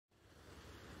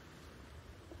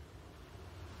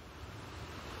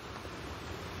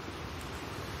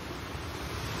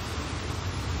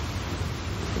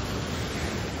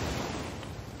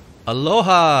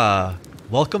Aloha!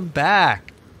 Welcome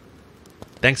back!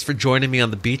 Thanks for joining me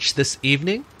on the beach this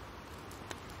evening.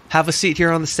 Have a seat here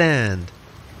on the sand.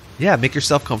 Yeah, make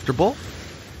yourself comfortable.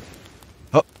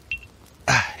 Oh,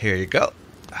 here you go.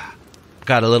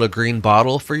 Got a little green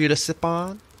bottle for you to sip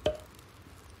on.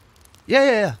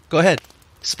 Yeah. Go ahead.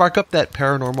 Spark up that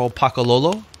paranormal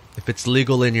pakalolo if it's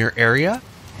legal in your area.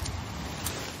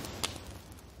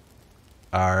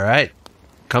 Alright.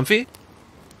 Comfy?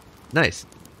 Nice.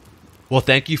 Well,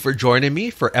 thank you for joining me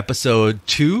for episode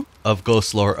 2 of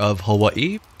Ghostlore of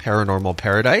Hawaii, Paranormal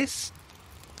Paradise.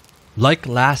 Like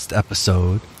last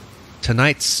episode,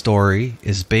 tonight's story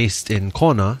is based in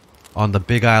Kona on the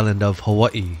big island of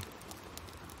Hawaii.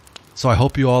 So I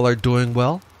hope you all are doing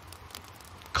well.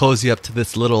 Cozy up to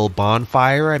this little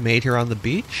bonfire I made here on the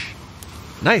beach.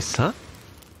 Nice, huh?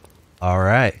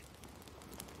 Alright.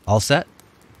 All set?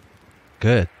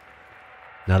 Good.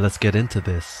 Now let's get into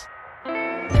this.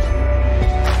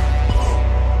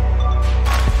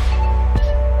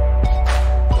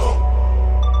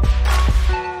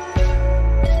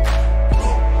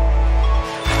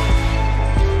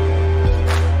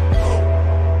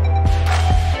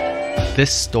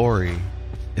 This story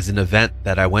is an event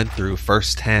that I went through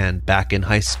firsthand back in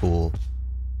high school.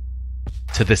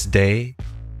 To this day,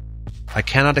 I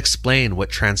cannot explain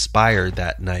what transpired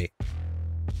that night.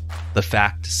 The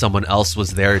fact someone else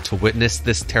was there to witness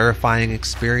this terrifying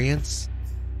experience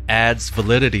adds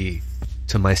validity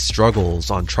to my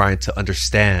struggles on trying to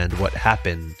understand what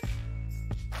happened.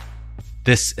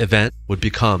 This event would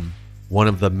become one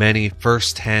of the many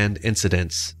first-hand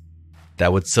incidents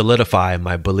that would solidify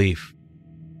my belief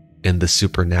in the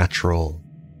supernatural.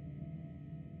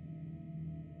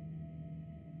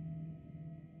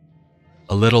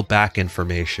 A little back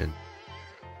information.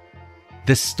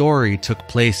 This story took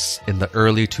place in the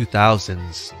early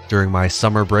 2000s during my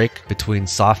summer break between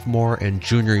sophomore and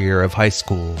junior year of high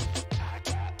school.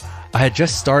 I had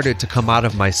just started to come out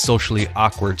of my socially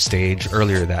awkward stage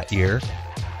earlier that year.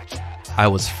 I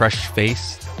was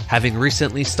fresh-faced, having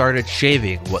recently started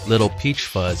shaving what little peach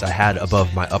fuzz I had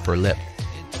above my upper lip.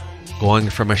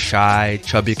 Going from a shy,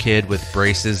 chubby kid with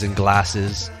braces and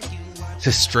glasses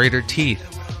to straighter teeth,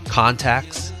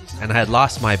 contacts, and I had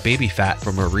lost my baby fat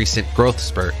from a recent growth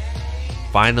spurt,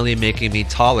 finally making me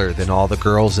taller than all the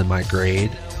girls in my grade,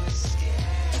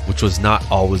 which was not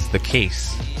always the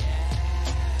case.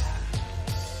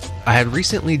 I had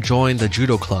recently joined the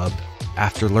judo club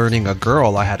after learning a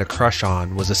girl I had a crush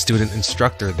on was a student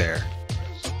instructor there.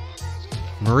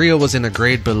 Maria was in a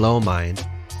grade below mine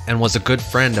and was a good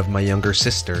friend of my younger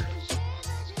sister.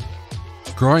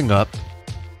 Growing up,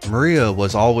 Maria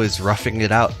was always roughing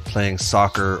it out playing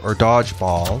soccer or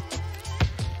dodgeball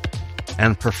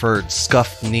and preferred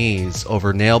scuffed knees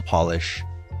over nail polish.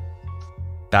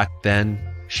 Back then,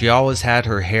 she always had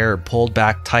her hair pulled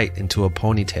back tight into a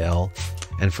ponytail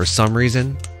and for some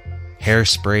reason, hair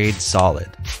sprayed solid.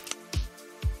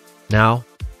 Now,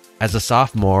 as a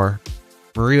sophomore,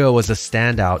 Maria was a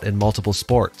standout in multiple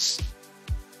sports.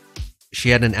 She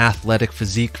had an athletic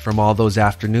physique from all those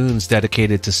afternoons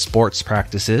dedicated to sports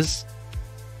practices,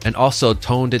 and also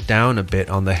toned it down a bit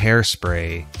on the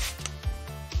hairspray.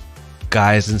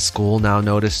 Guys in school now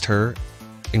noticed her,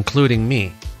 including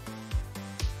me.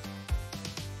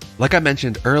 Like I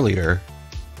mentioned earlier,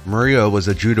 Maria was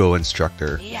a judo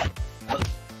instructor.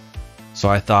 So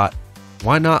I thought,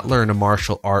 why not learn a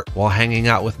martial art while hanging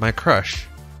out with my crush?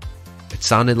 It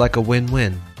sounded like a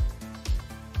win-win.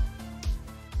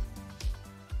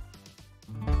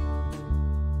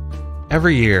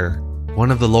 Every year,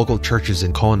 one of the local churches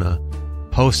in Kona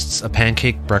hosts a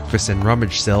pancake breakfast and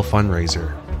rummage sale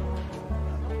fundraiser.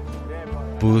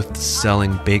 Booths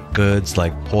selling baked goods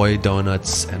like poi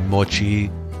donuts and mochi,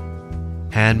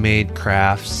 handmade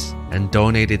crafts, and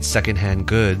donated secondhand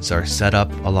goods are set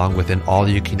up along with an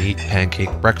all-you-can-eat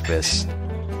pancake breakfast.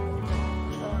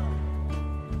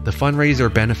 The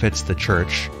fundraiser benefits the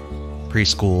church,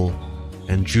 preschool,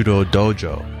 and judo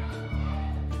dojo.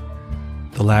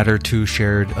 The latter two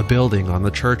shared a building on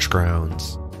the church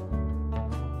grounds.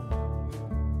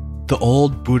 The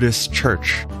old Buddhist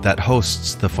church that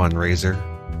hosts the fundraiser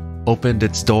opened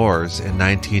its doors in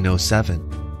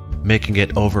 1907, making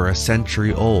it over a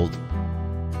century old.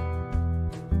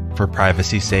 For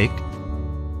privacy's sake,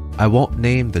 I won't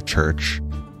name the church,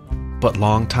 but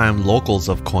longtime locals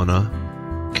of Kona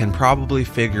can probably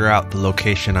figure out the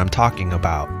location I'm talking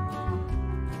about.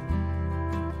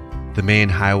 The main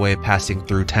highway passing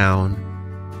through town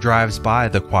drives by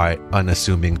the quiet,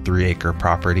 unassuming 3-acre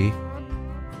property.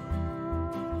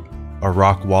 A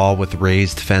rock wall with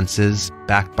raised fences,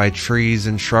 backed by trees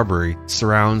and shrubbery,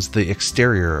 surrounds the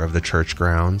exterior of the church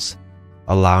grounds,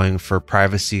 allowing for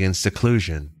privacy and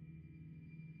seclusion.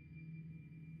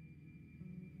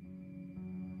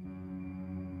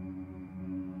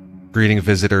 Greeting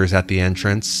visitors at the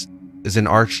entrance is an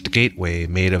arched gateway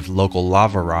made of local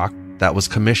lava rock that was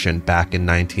commissioned back in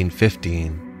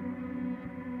 1915.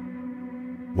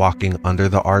 Walking under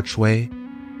the archway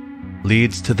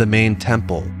leads to the main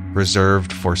temple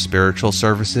reserved for spiritual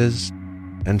services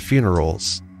and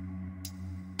funerals.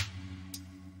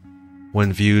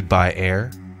 When viewed by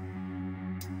air,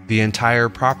 the entire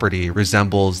property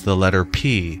resembles the letter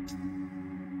P.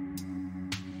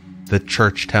 The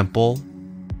church temple,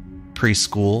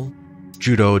 preschool,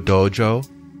 judo dojo,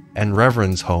 and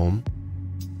reverend's home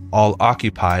all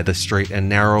occupy the straight and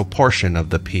narrow portion of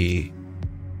the P.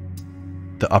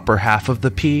 The upper half of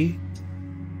the P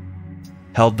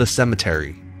held the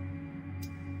cemetery.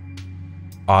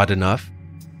 Odd enough,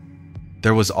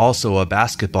 there was also a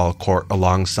basketball court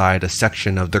alongside a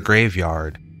section of the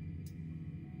graveyard.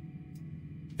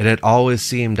 It had always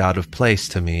seemed out of place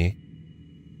to me,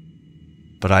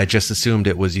 but I just assumed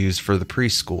it was used for the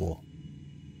preschool.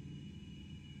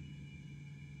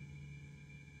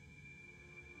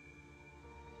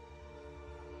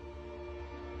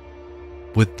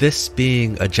 With this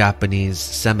being a Japanese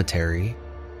cemetery,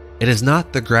 it is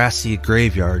not the grassy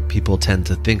graveyard people tend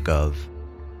to think of.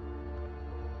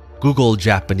 Google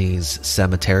Japanese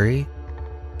cemetery,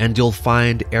 and you'll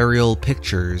find aerial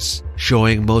pictures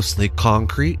showing mostly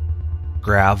concrete,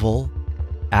 gravel,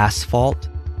 asphalt,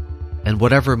 and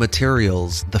whatever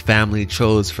materials the family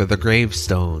chose for the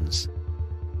gravestones,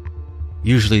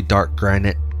 usually dark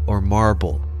granite or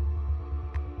marble.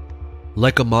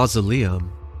 Like a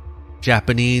mausoleum,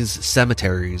 Japanese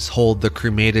cemeteries hold the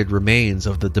cremated remains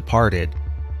of the departed,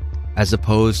 as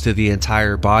opposed to the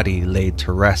entire body laid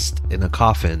to rest in a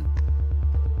coffin.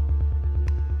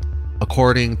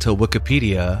 According to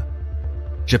Wikipedia,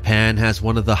 Japan has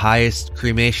one of the highest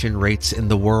cremation rates in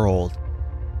the world.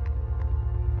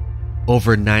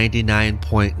 Over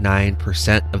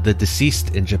 99.9% of the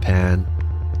deceased in Japan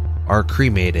are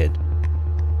cremated.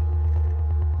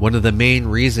 One of the main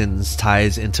reasons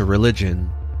ties into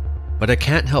religion, but I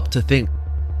can't help to think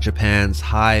Japan's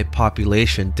high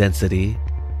population density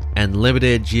and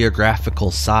limited geographical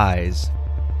size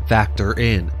factor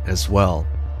in as well.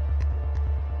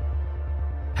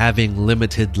 Having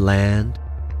limited land,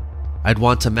 I'd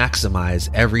want to maximize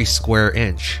every square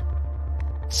inch,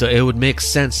 so it would make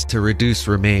sense to reduce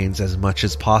remains as much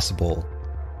as possible.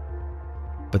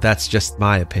 But that's just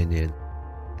my opinion.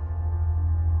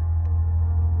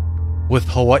 With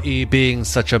Hawaii being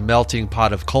such a melting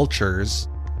pot of cultures,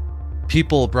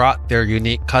 people brought their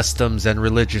unique customs and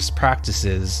religious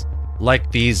practices,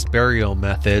 like these burial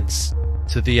methods,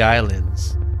 to the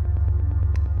islands.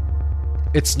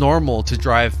 It's normal to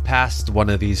drive past one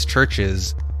of these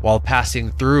churches while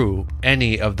passing through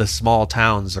any of the small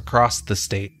towns across the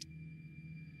state.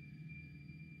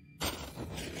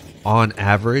 On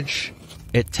average,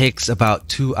 it takes about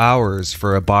 2 hours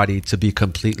for a body to be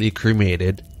completely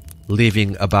cremated,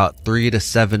 leaving about 3 to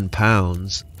 7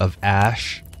 pounds of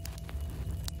ash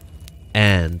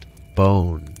and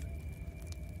bone.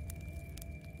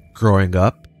 Growing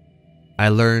up, I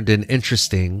learned an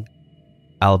interesting,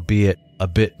 albeit a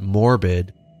bit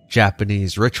morbid,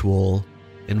 Japanese ritual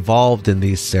involved in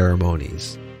these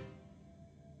ceremonies.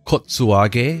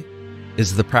 Kotsuage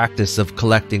is the practice of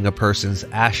collecting a person's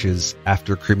ashes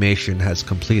after cremation has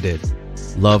completed.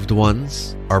 Loved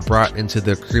ones are brought into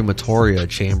the crematoria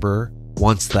chamber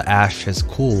once the ash has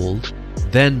cooled,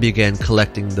 then begin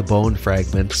collecting the bone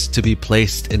fragments to be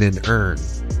placed in an urn.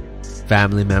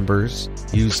 Family members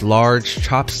use large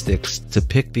chopsticks to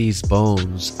pick these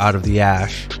bones out of the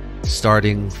ash,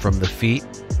 starting from the feet,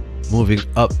 moving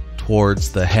up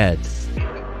towards the head.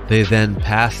 They then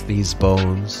pass these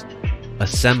bones,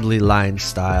 assembly line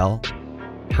style,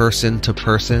 person to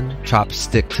person,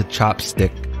 chopstick to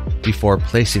chopstick, before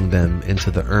placing them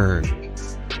into the urn.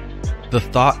 The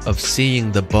thought of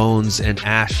seeing the bones and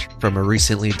ash from a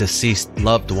recently deceased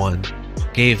loved one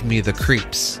gave me the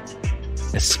creeps,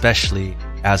 especially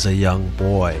as a young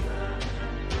boy.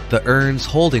 The urns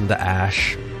holding the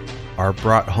ash are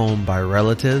brought home by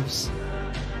relatives,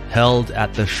 held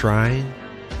at the shrine,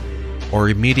 or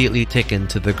immediately taken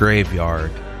to the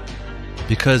graveyard.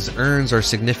 Because urns are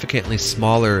significantly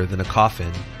smaller than a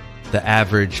coffin, the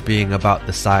average being about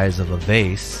the size of a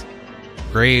vase,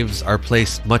 graves are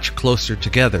placed much closer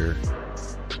together.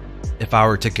 If I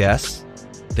were to guess,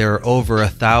 there are over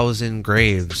 1,000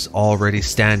 graves already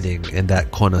standing in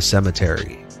that Kona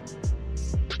cemetery.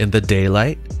 In the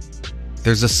daylight,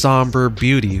 there's a somber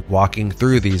beauty walking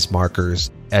through these markers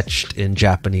etched in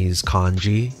Japanese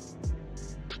kanji.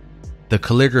 the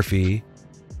calligraphy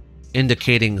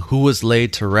indicating who was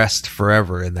laid to rest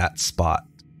forever in that spot.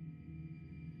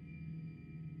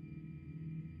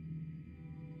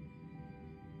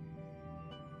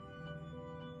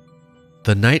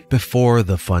 The night before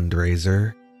the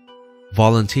fundraiser,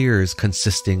 volunteers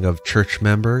consisting of church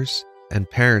members and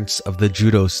parents of the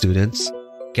judo students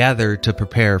gathered to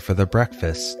prepare for the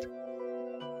breakfast.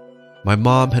 My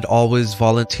mom had always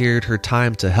volunteered her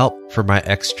time to help for my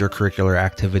extracurricular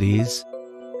activities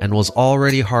and was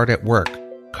already hard at work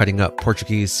cutting up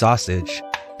Portuguese sausage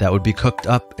that would be cooked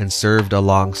up and served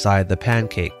alongside the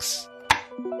pancakes.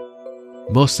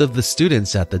 Most of the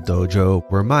students at the dojo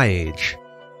were my age,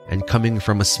 and coming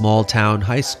from a small town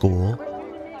high school,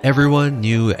 everyone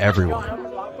knew everyone.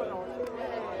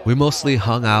 We mostly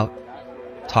hung out,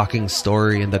 talking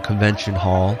story in the convention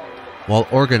hall while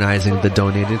organizing the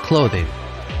donated clothing.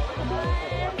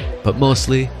 But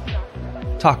mostly,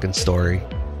 talking story.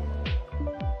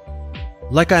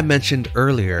 Like I mentioned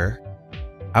earlier,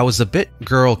 I was a bit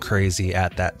girl crazy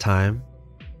at that time.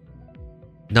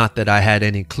 Not that I had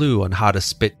any clue on how to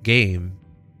spit game,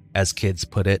 as kids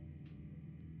put it,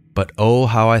 but oh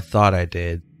how I thought I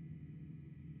did.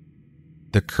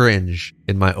 The cringe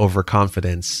in my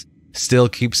overconfidence still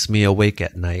keeps me awake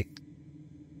at night.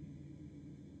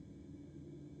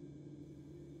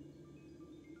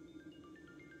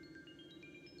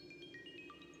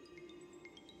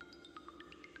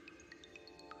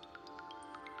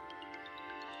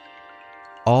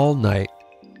 All night,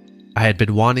 I had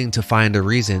been wanting to find a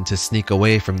reason to sneak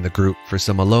away from the group for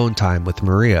some alone time with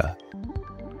Maria.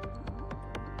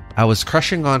 I was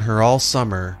crushing on her all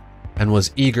summer and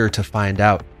was eager to find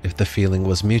out if the feeling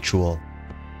was mutual.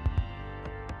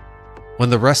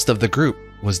 When the rest of the group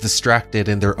was distracted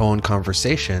in their own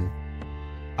conversation,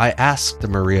 I asked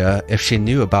Maria if she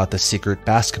knew about the secret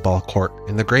basketball court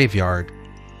in the graveyard.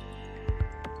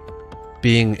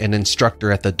 Being an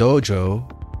instructor at the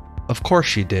dojo, of course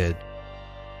she did.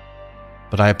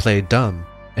 But I played dumb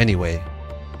anyway.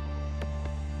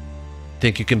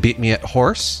 "Think you can beat me at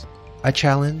horse?" I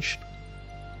challenged,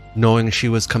 knowing she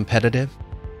was competitive,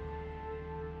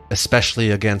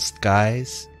 especially against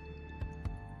guys.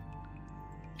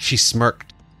 She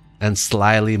smirked and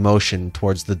slyly motioned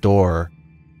towards the door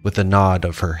with a nod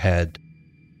of her head.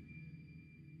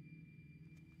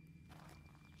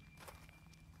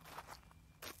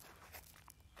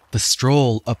 The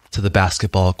stroll up to the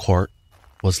basketball court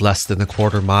was less than a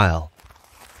quarter mile.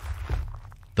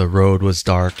 The road was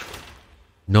dark.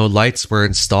 No lights were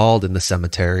installed in the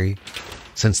cemetery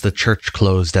since the church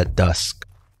closed at dusk.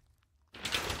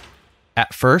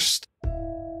 At first,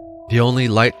 the only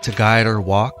light to guide our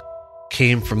walk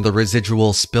came from the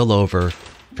residual spillover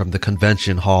from the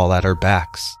convention hall at our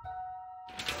backs.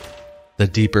 The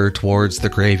deeper towards the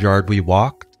graveyard we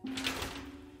walked,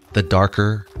 the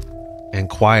darker and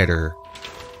quieter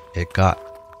it got.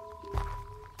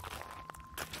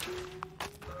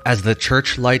 As the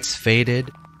church lights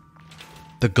faded,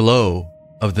 the glow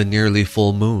of the nearly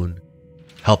full moon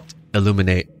helped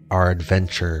illuminate our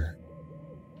adventure.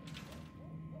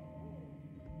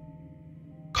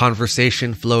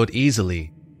 Conversation flowed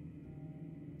easily,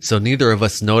 so neither of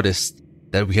us noticed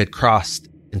that we had crossed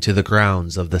into the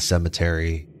grounds of the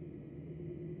cemetery.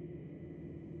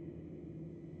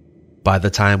 By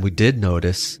the time we did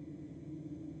notice,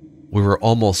 we were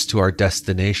almost to our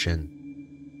destination.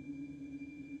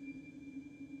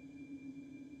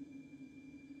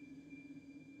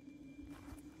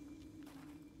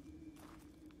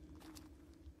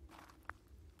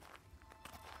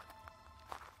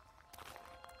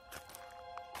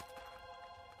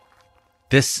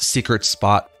 This secret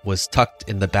spot was tucked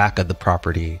in the back of the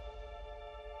property.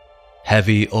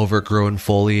 Heavy, overgrown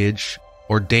foliage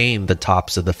ordained the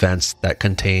tops of the fence that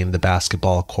contained the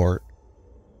basketball court.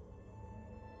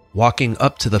 Walking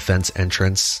up to the fence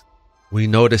entrance, we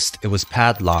noticed it was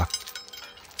padlocked,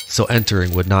 so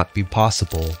entering would not be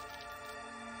possible.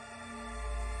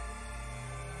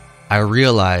 I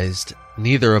realized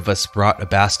neither of us brought a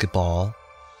basketball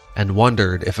and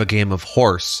wondered if a game of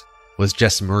horse was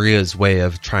just Maria's way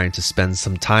of trying to spend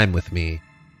some time with me.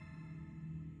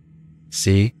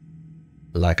 See?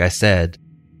 Like I said,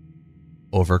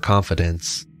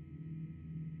 overconfidence.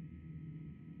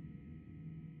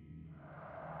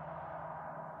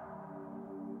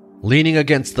 Leaning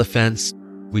against the fence,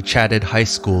 we chatted high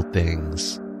school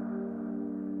things.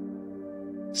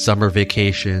 Summer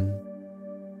vacation,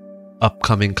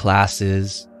 upcoming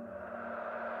classes,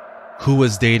 who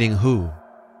was dating who.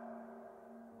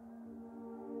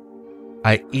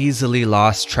 I easily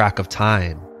lost track of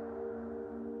time,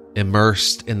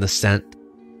 immersed in the scent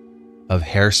of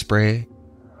hairspray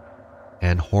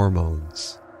and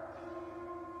hormones.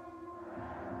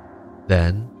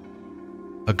 Then,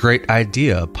 a great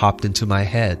idea popped into my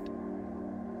head.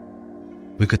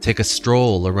 We could take a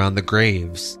stroll around the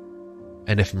graves,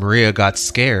 and if Maria got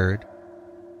scared,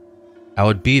 I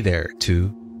would be there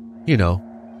to,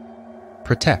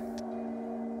 protect.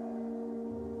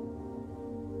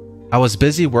 I was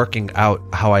busy working out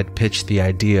how I'd pitch the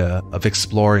idea of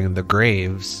exploring the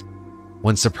graves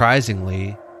when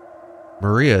surprisingly,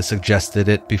 Maria suggested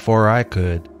it before I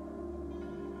could.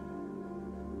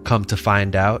 Come to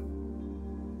find out,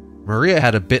 Maria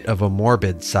had a bit of a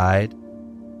morbid side.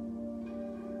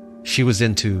 She was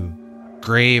into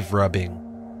grave rubbing,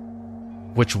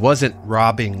 which wasn't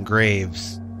robbing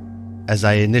graves, as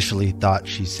I initially thought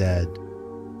she said.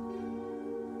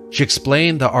 She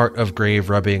explained the art of grave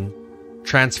rubbing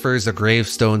transfers a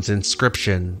gravestone's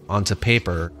inscription onto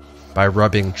paper by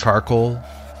rubbing charcoal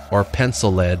or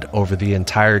pencil lead over the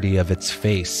entirety of its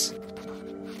face,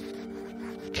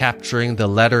 capturing the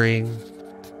lettering,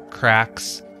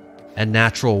 cracks, and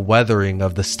natural weathering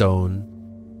of the stone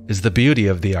is the beauty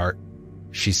of the art,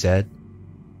 she said.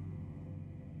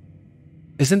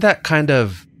 Isn't that kind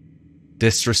of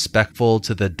disrespectful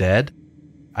to the dead?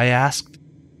 I asked,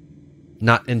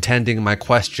 not intending my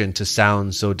question to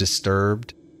sound so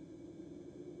disturbed.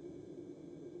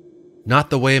 Not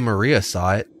the way Maria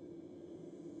saw it.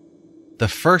 The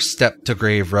first step to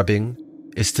grave rubbing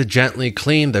is to gently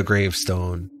clean the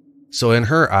gravestone, so in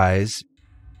her eyes,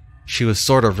 she was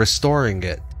sort of restoring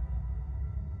it.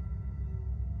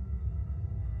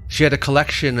 She had a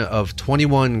collection of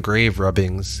 21 grave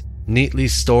rubbings neatly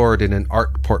stored in an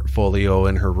art portfolio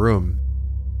in her room.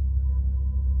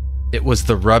 It was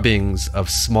the rubbings of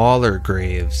smaller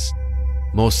graves,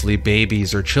 mostly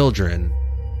babies or children,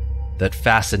 that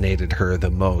fascinated her the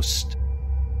most.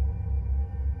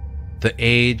 The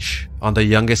age on the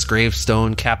youngest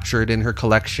gravestone captured in her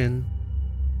collection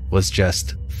was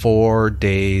just 4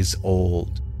 days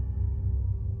old.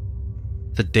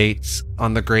 The dates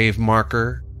on the grave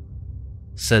marker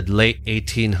said late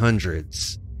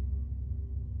 1800s.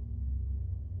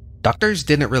 Doctors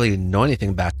didn't really know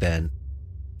anything back then.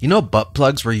 You know, butt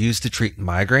plugs were used to treat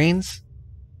migraines?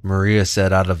 Maria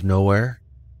said out of nowhere.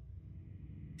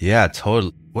 Yeah,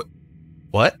 totally.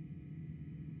 What?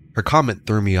 Her comment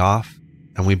threw me off,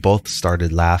 and we both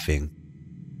started laughing.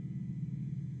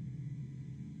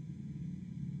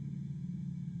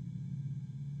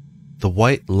 The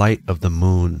white light of the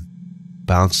moon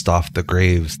bounced off the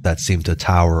graves that seemed to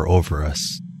tower over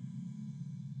us.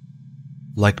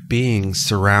 Like being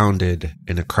surrounded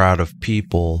in a crowd of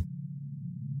people,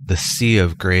 the sea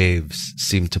of graves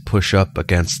seemed to push up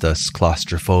against us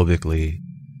claustrophobically.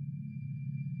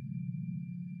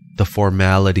 The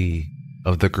formality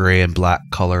of the gray and black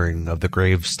coloring of the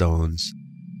gravestones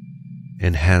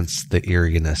enhanced the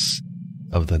eeriness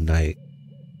of the night.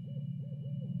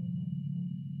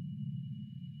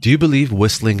 Do you believe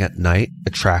whistling at night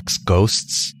attracts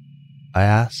ghosts? I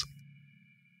asked.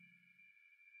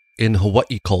 In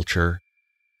Hawaii culture,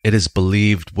 it is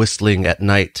believed whistling at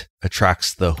night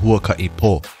attracts the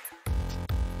huaka'ipo,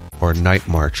 or night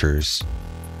marchers.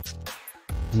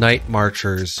 Night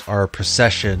marchers are a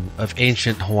procession of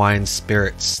ancient Hawaiian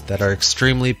spirits that are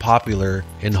extremely popular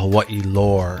in Hawaii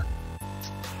lore.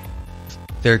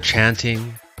 Their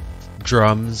chanting,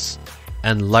 drums,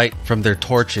 and light from their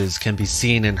torches can be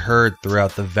seen and heard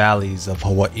throughout the valleys of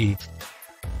Hawaii.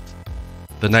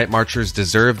 The night marchers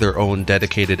deserve their own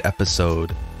dedicated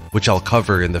episode, which I'll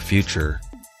cover in the future.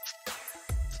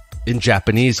 In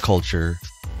Japanese culture,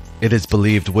 it is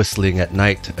believed whistling at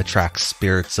night attracts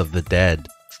spirits of the dead.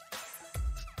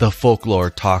 The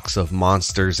folklore talks of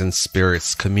monsters and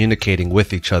spirits communicating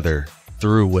with each other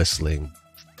through whistling.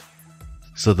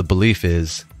 So the belief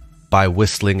is, by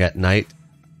whistling at night,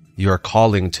 you are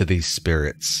calling to these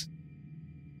spirits.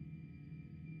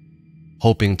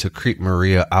 Hoping to creep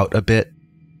Maria out a bit,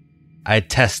 I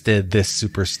tested this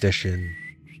superstition.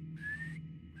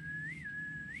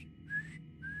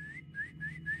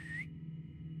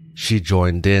 She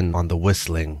joined in on the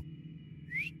whistling.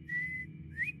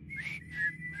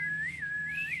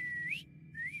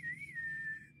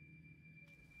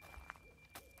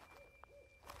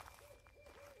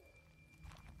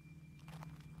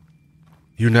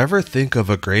 You never think of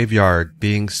a graveyard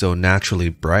being so naturally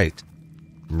bright,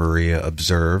 Maria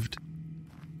observed.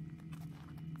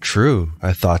 True,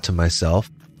 I thought to myself.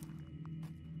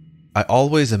 I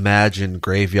always imagined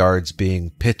graveyards being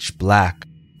pitch black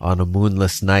on a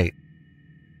moonless night,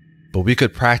 but we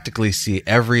could practically see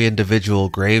every individual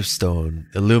gravestone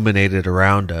illuminated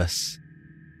around us.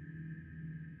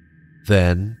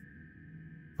 Then,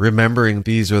 Remembering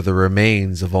these were the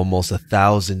remains of almost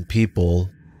 1,000 people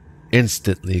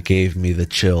instantly gave me the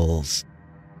chills.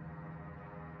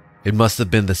 It must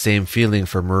have been the same feeling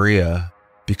for Maria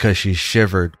because she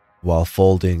shivered while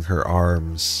folding her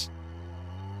arms.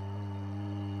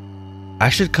 I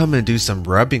should come and do some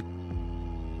rubbing.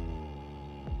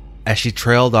 As she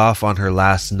trailed off on her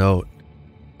last note,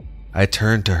 I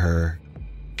turned to her,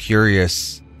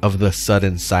 curious of the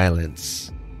sudden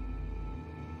silence.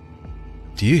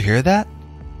 Do you hear that?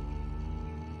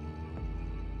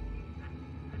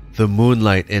 The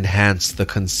moonlight enhanced the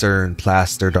concern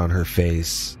plastered on her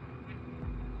face.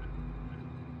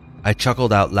 I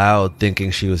chuckled out loud,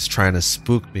 thinking she was trying to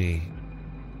spook me.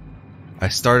 I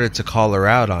started to call her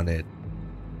out on it,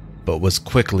 but was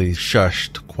quickly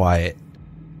shushed quiet.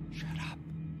 Shut up.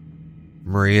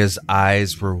 Maria's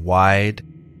eyes were wide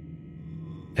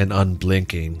and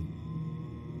unblinking.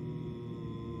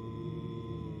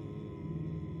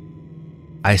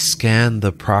 I scanned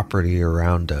the property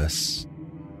around us.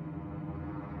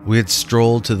 We had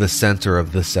strolled to the center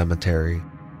of the cemetery.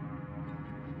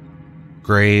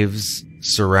 Graves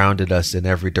surrounded us in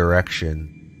every direction.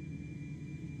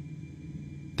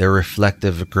 Their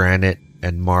reflective granite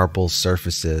and marble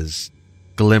surfaces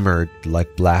glimmered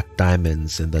like black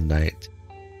diamonds in the night.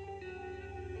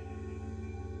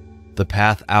 The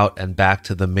path out and back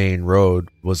to the main road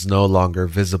was no longer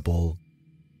visible,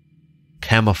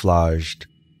 camouflaged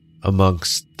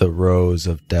amongst the rows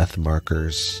of death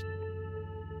markers.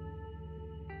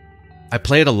 I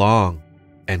played along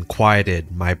and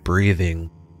quieted my breathing,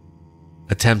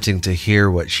 attempting to hear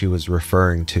what she was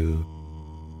referring to.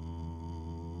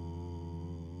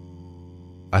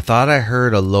 I thought I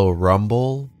heard a low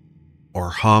rumble or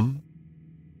hum,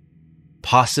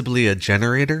 possibly a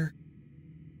generator.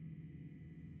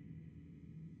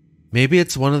 Maybe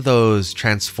it's one of those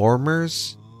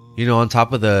transformers, on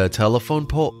top of the telephone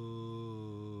pole.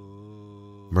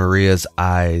 Maria's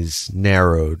eyes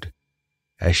narrowed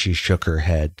as she shook her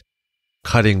head,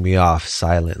 cutting me off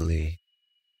silently.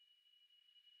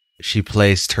 She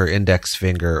placed her index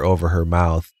finger over her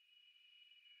mouth,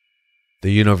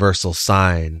 the universal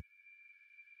sign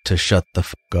to shut the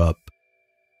fuck up.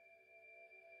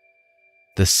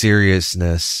 The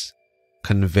seriousness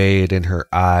conveyed in her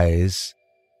eyes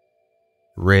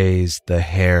raised the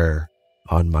hair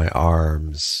on my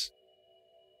arms.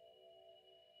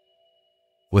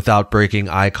 Without breaking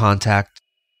eye contact,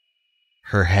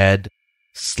 her head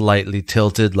slightly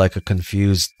tilted like a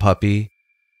confused puppy,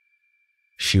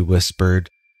 she whispered,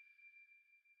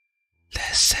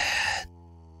 "Listen."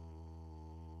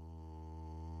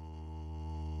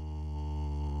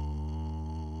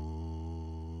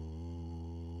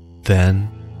 Then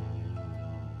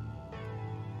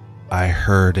I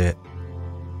heard it.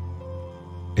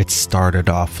 It started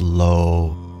off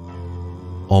low,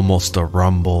 almost a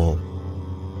rumble,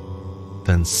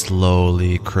 then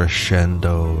slowly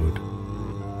crescendoed.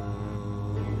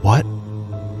 What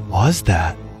was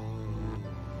that?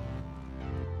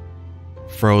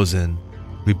 Frozen,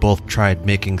 we both tried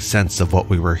making sense of what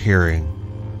we were hearing.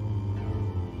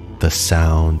 The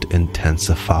sound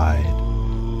intensified.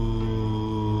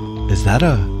 Is that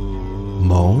a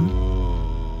moan?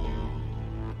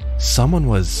 Someone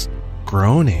was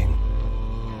groaning.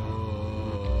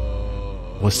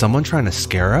 Was someone trying to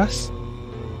scare us?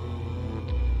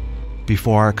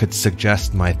 Before I could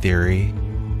suggest my theory,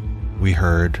 we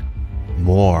heard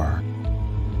more.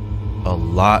 A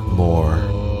lot more.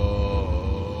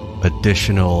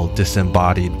 Additional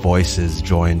disembodied voices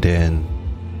joined in.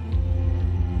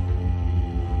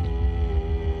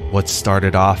 What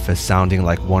started off as sounding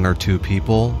like one or two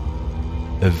people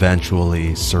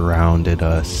eventually surrounded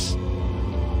us.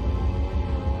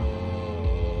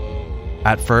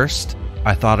 At first,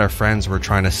 I thought our friends were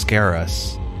trying to scare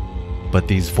us, but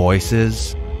these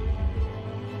voices,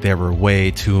 there were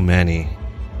way too many.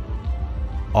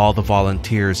 All the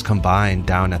volunteers combined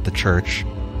down at the church,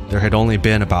 there had only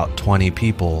been about 20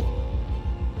 people.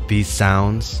 These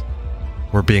sounds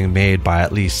were being made by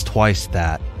at least twice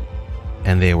that,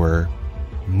 and they were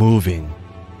moving,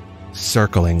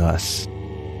 circling us,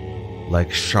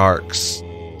 like sharks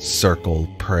circle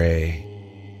prey.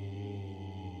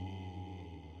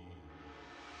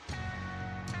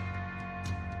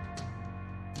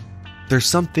 There's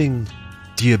something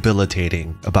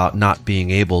debilitating about not being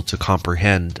able to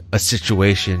comprehend a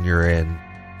situation you're in.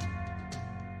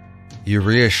 You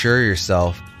reassure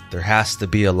yourself there has to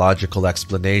be a logical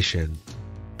explanation,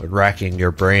 but racking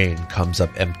your brain comes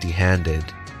up empty-handed.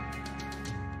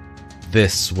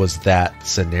 This was that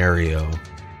scenario.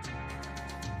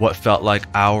 What felt like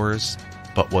hours,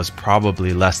 but was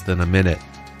probably less than a minute,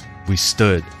 We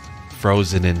stood,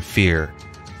 frozen in fear,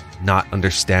 not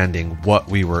understanding what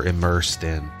we were immersed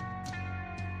in.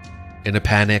 In a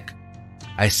panic,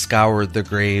 I scoured the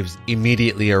graves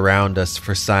immediately around us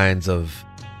for signs of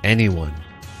anyone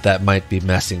that might be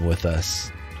messing with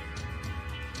us.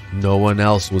 No one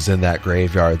else was in that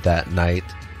graveyard that night.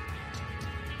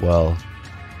 Well,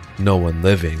 no one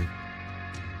living.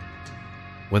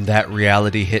 When that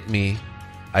reality hit me,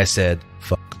 I said,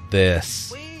 "Fuck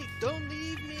this." Wait, don't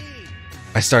leave me.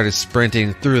 I started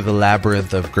sprinting through the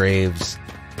labyrinth of graves,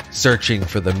 searching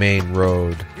for the main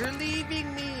road. You're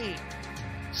leaving me.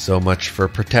 So much for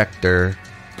protector.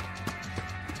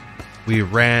 We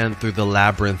ran through the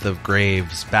labyrinth of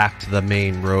graves back to the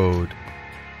main road.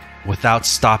 Without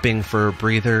stopping for a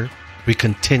breather, we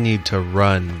continued to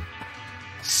run,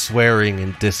 swearing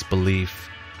in disbelief,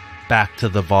 back to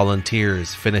the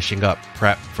volunteers finishing up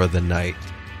prep for the night.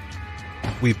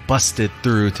 We busted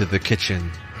through to the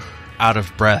kitchen, out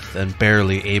of breath and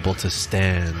barely able to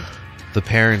stand. The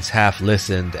parents half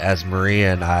listened as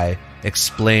Maria and I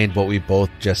explained what we both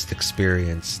just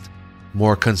experienced,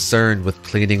 more concerned with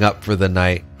cleaning up for the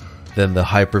night than the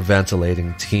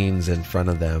hyperventilating teens in front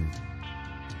of them.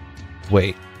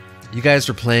 "Wait, you guys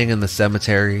were playing in the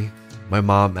cemetery?" my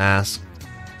mom asked.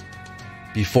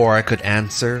 Before I could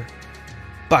answer,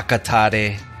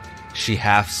 "Bakatare," she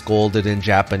half scolded in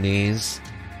Japanese,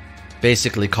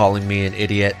 basically calling me an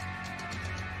idiot.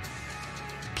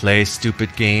 "Play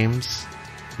stupid games,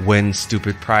 win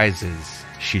stupid prizes,"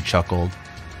 she chuckled.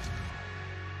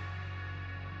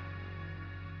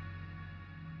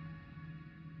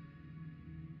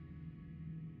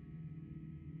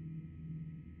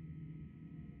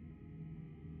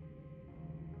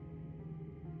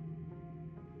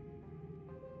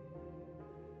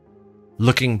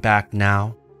 Looking back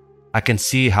now, I can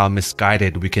see how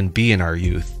misguided we can be in our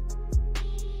youth.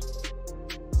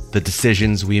 The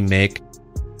decisions we make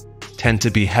tend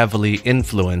to be heavily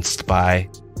influenced by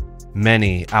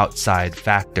many outside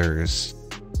factors.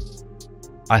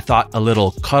 I thought a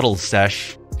little cuddle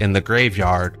sesh in the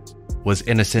graveyard was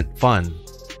innocent fun.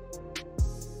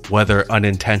 Whether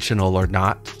unintentional or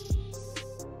not,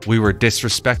 we were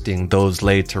disrespecting those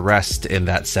laid to rest in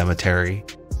that cemetery.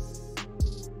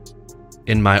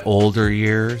 In my older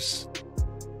years,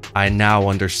 I now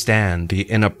understand the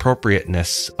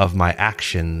inappropriateness of my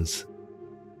actions.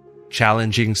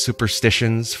 Challenging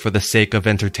superstitions for the sake of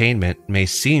entertainment may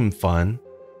seem fun.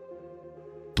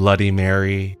 Bloody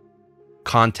Mary,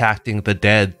 contacting the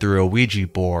dead through a Ouija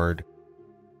board,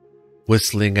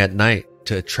 whistling at night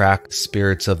to attract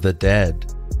spirits of the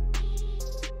dead.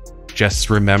 Just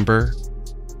remember,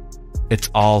 it's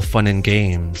all fun and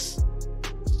games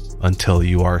until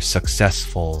you are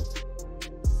successful.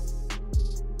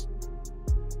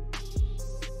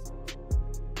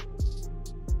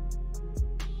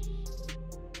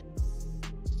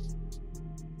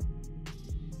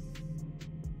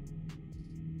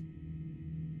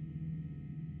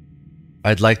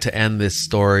 I'd like to end this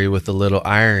story with a little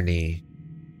irony.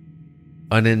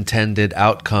 Unintended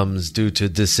outcomes due to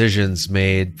decisions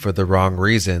made for the wrong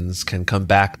reasons can come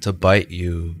back to bite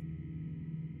you.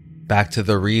 Back to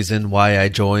the reason why I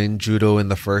joined judo in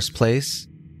the first place.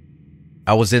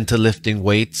 I was into lifting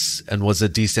weights and was a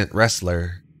decent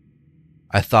wrestler.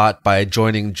 I thought by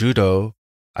joining judo,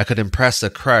 I could impress a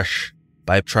crush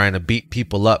by trying to beat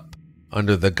people up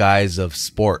under the guise of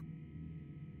sport.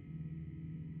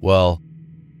 Well,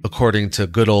 according to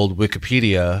good old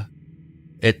Wikipedia,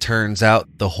 it turns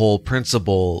out the whole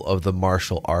principle of the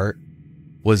martial art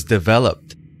was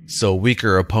developed so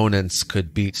weaker opponents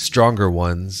could beat stronger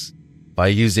ones by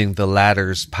using the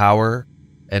latter's power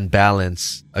and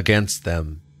balance against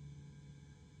them.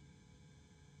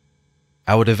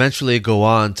 I would eventually go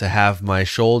on to have my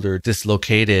shoulder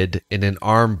dislocated in an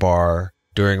arm bar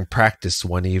during practice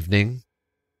one evening.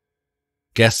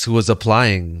 Guess who was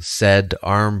applying said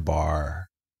arm bar?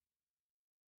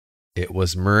 It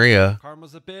was Maria.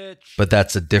 Karma's a bitch. But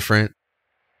that's a different,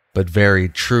 but very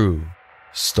true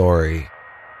story.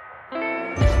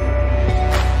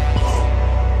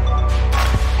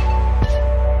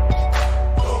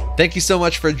 Thank you so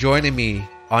much for joining me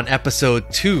on episode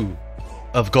 2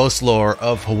 of Ghostlore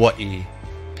of Hawaii,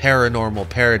 Paranormal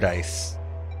Paradise.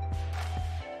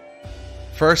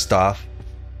 First off,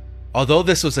 although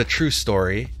this was a true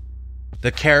story,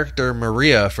 the character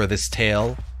Maria for this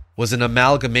tale was an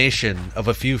amalgamation of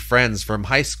a few friends from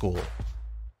high school.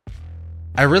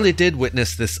 I really did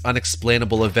witness this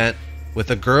unexplainable event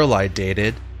with a girl I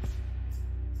dated,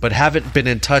 but haven't been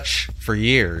in touch for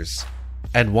years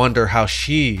and wonder how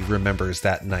she remembers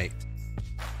that night.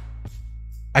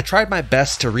 I tried my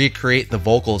best to recreate the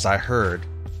vocals I heard,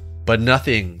 but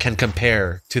nothing can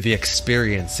compare to the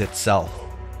experience itself.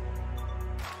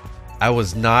 I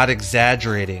was not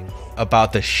exaggerating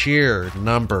about the sheer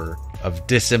number of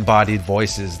disembodied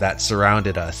voices that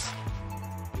surrounded us.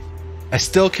 I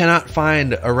still cannot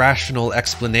find a rational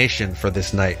explanation for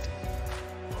this night.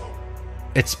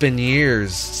 It's been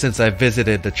years since I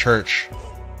visited the church,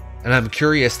 and I'm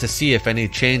curious to see if any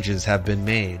changes have been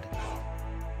made.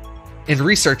 In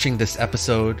researching this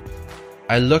episode,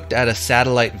 I looked at a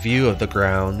satellite view of the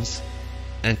grounds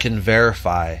and can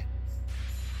verify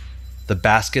the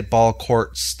basketball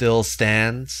court still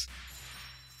stands,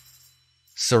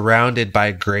 surrounded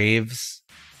by graves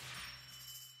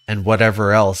and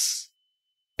whatever else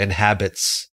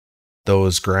inhabits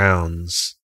those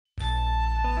grounds.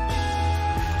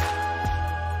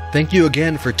 Thank you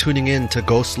again for tuning in to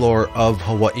Ghostlore of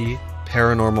Hawaii,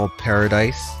 Paranormal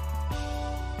Paradise.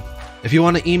 If you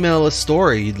want to email a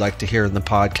story you'd like to hear in the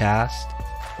podcast,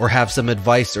 or have some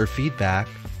advice or feedback,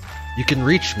 you can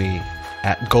reach me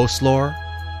at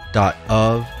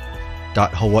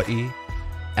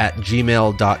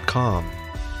ghostlore.of.hawaii@gmail.com.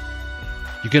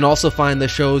 You can also find the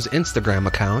show's Instagram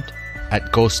account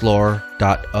at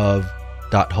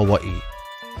ghostlore.of.hawaii.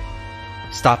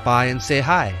 Stop by and say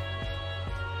hi.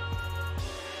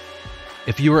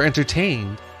 If you were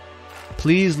entertained,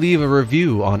 please leave a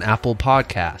review on Apple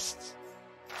Podcasts.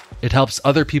 It helps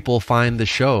other people find the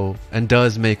show and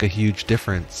does make a huge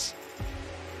difference.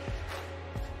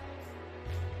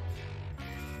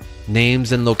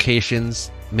 Names and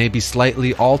locations may be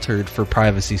slightly altered for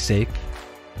privacy's sake,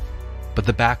 but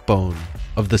the backbone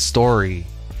of the story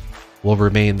will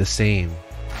remain the same.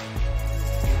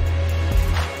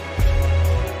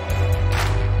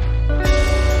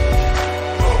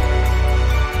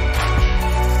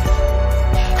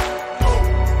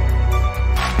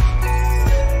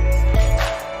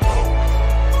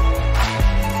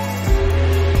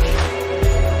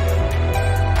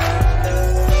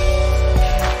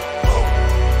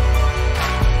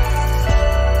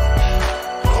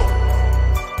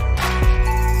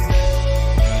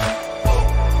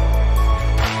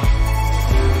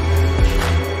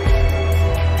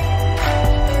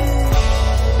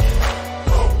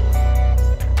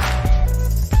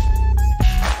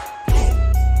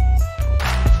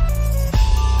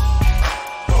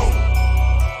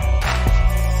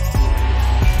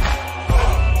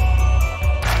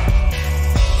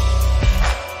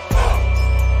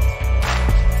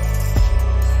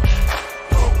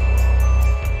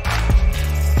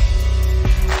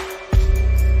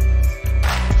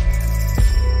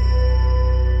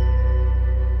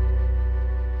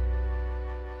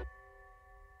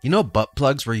 You know butt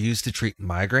plugs were used to treat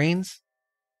migraines?